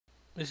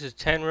This is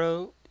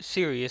Tenrou,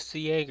 Sirius the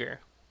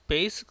Jaeger.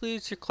 Basically,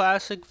 it's your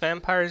classic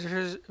vampires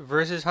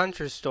versus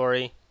hunters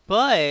story,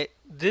 but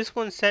this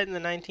one's set in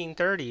the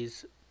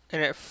 1930s.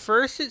 And at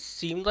first, it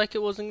seemed like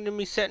it wasn't going to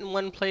be set in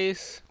one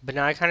place, but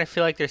now I kind of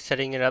feel like they're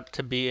setting it up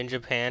to be in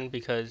Japan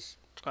because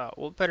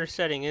what better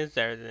setting is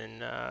there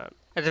than, at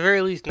the very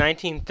least,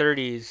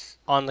 1930s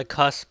on the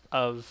cusp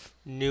of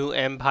new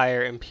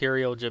empire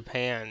imperial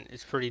Japan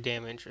is pretty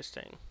damn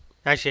interesting.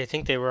 Actually, I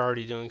think they were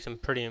already doing some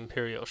pretty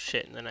imperial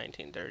shit in the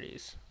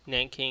 1930s.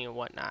 Nanking and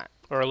whatnot.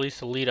 Or at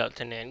least the lead up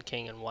to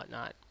Nanking and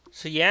whatnot.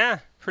 So yeah,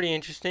 pretty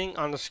interesting.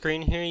 On the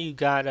screen here, you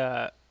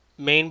got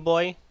main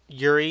boy,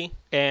 Yuri,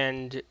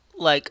 and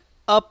like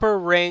upper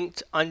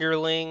ranked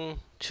underling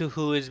to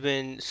who has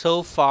been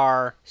so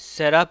far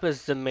set up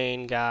as the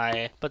main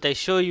guy. But they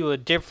show you a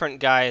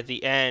different guy at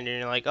the end and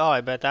you're like, oh,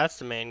 I bet that's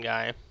the main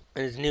guy.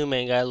 And his new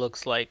main guy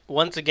looks like,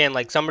 once again,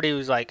 like somebody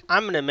who's like,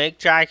 I'm going to make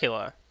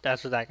Dracula.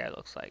 That's what that guy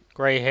looks like.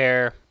 Gray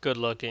hair, good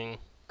looking,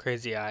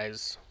 crazy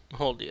eyes,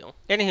 whole deal.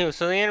 Anywho,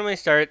 so the anime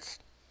starts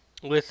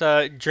with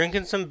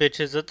drinking some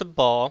bitches at the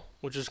ball,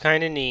 which was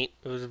kind of neat.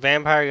 It was a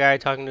vampire guy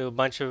talking to a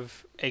bunch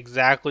of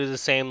exactly the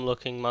same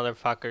looking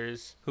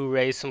motherfuckers who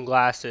raised some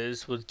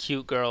glasses with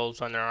cute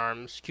girls on their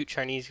arms, cute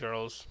Chinese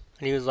girls.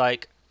 And he was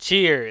like,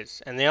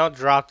 cheers, and they all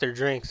drop their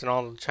drinks and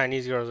all the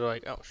Chinese girls are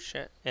like, oh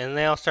shit, and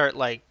they all start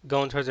like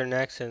going towards their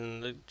necks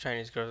and the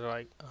Chinese girls are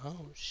like,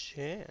 oh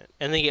shit,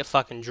 and they get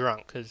fucking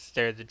drunk because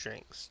they're the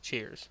drinks.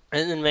 Cheers.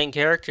 And then the main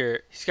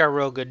character, he's got a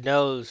real good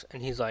nose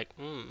and he's like,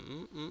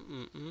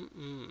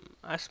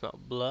 I smell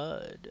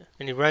blood,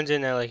 and he runs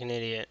in there like an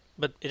idiot,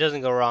 but it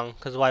doesn't go wrong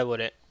because why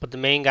would it? But the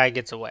main guy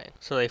gets away,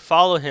 so they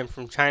follow him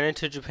from China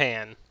to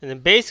Japan, and then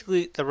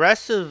basically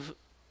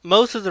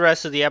most of the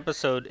rest of the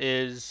episode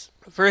is,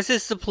 first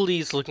it's the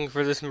police looking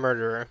for this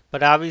murderer,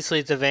 but obviously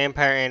it's a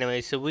vampire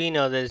anime, so we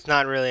know that it's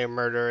not really a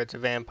murderer, it's a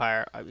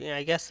vampire. I mean,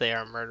 I guess they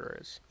are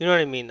murderers. You know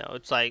what I mean, though?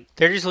 It's like,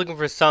 they're just looking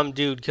for some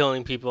dude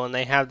killing people, and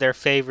they have their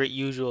favorite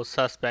usual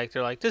suspect.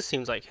 They're like, this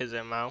seems like his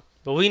MO.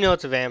 But we know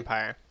it's a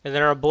vampire. And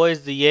then our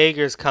boys, the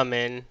Jaegers, come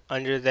in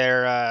under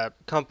their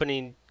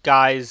company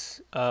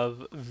guise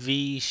of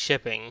V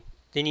shipping.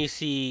 Then you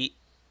see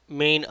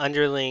main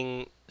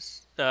underling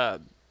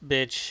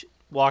bitch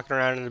walking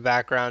around in the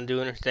background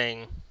doing her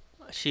thing.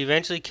 She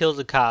eventually kills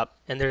a cop,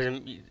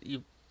 and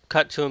you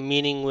cut to a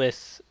meeting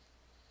with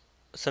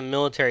some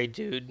military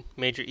dude,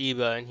 Major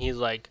Iba, and he's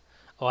like,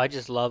 oh, I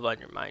just love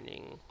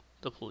undermining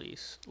the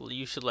police. Well,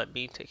 you should let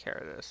me take care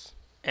of this.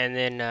 And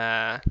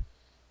then,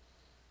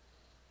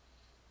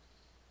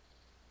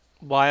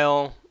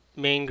 while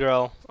main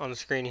girl on the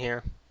screen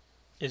here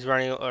is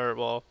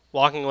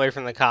walking away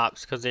from the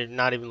cops because they're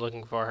not even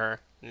looking for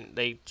her.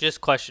 They just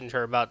questioned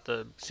her about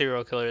the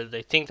serial killer that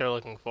they think they're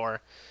looking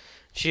for.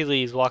 She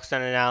leaves, walks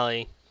down an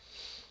alley.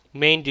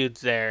 Main dude's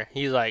there.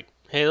 He's like,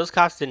 hey, those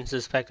cops didn't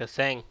suspect a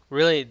thing.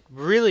 Really,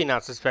 really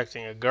not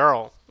suspecting a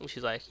girl.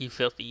 She's like, you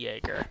filthy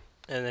Jaeger.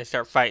 And they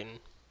start fighting,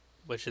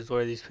 which is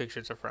where these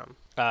pictures are from.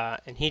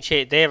 And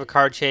they have a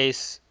car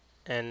chase,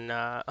 and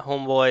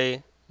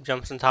homeboy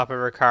jumps on top of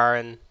her car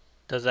and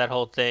does that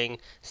whole thing,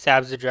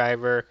 stabs the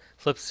driver,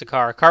 flips the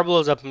car. Car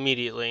blows up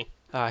immediately.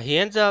 He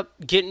ends up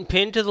getting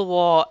pinned to the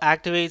wall,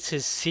 activates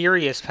his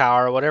Sirius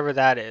power, whatever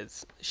that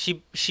is.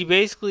 She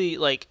basically,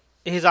 like,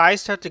 his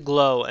eyes start to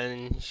glow,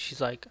 and she's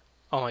like,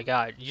 oh my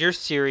god, you're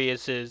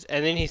Sirius's.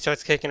 And then he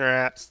starts kicking her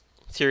ass.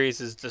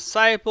 Sirius's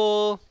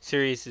disciple,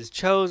 Sirius's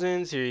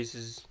chosen,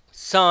 Sirius's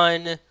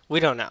son.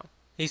 We don't know.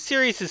 He's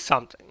Sirius's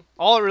something.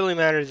 All it really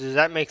matters is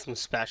that makes him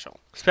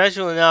special.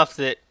 Special enough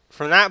that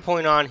from that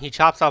point on, he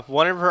chops off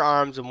one of her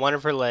arms and one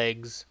of her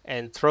legs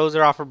and throws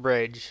her off a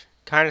bridge.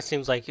 Kind of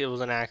seems like it was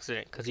an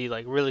accident because he,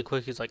 like, really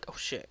quick, he's like, oh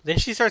shit. Then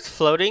she starts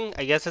floating.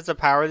 I guess that's a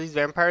power these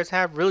vampires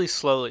have. Really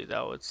slowly,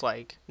 though. It's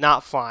like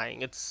not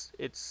flying.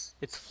 It's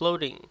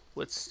floating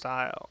with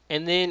style.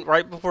 And then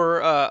right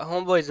before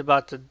homeboy's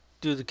about to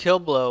do the kill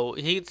blow,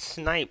 he gets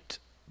sniped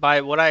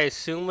by what I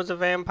assume was a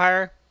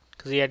vampire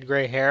because he had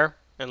gray hair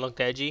and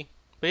looked edgy.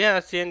 But yeah,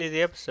 that's the end of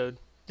the episode.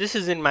 This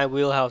is in my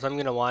wheelhouse. I'm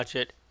gonna watch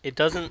it. It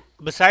doesn't,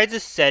 besides the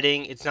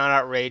setting, it's not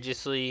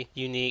outrageously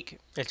unique.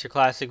 It's your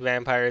classic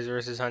vampires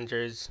versus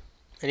hunters.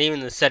 And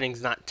even the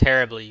setting's not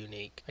terribly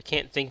unique. I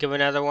can't think of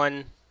another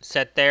one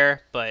set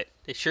there, but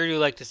they sure do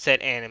like to set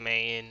anime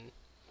in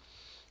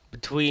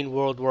between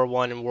World War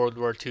I and World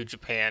War II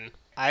Japan.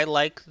 I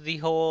like the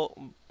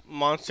whole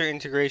monster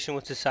integration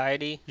with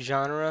society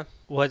genre,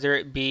 whether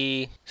it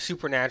be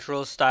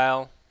supernatural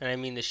style, and I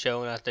mean the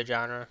show, not the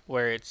genre,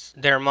 where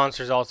there are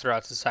monsters all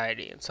throughout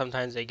society, and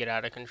sometimes they get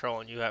out of control,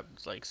 and you have,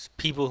 like,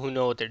 people who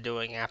know what they're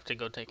doing have to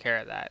go take care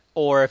of that.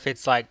 Or if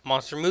it's like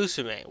Monster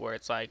Musume, where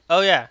it's like,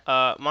 oh yeah,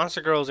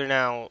 monster girls are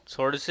now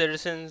sort of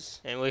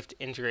citizens, and we have to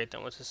integrate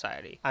them with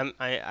society.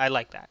 I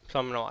like that, so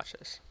I'm gonna watch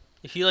this.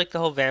 If you like the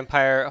whole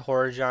vampire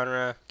horror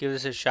genre, give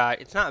this a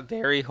shot. It's not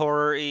very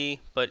horror-y,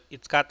 but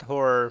it's got the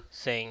horror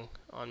thing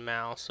on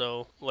Mal,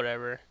 so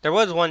whatever. There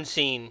was one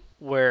scene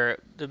where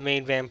the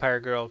main vampire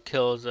girl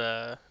kills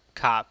a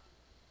cop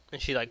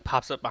And she like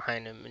pops up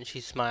behind him and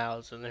she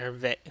smiles and then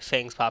her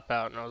fangs pop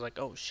out and I was like,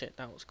 oh shit,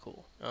 that was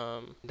cool.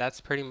 That's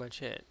pretty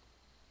much it.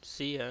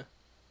 See ya.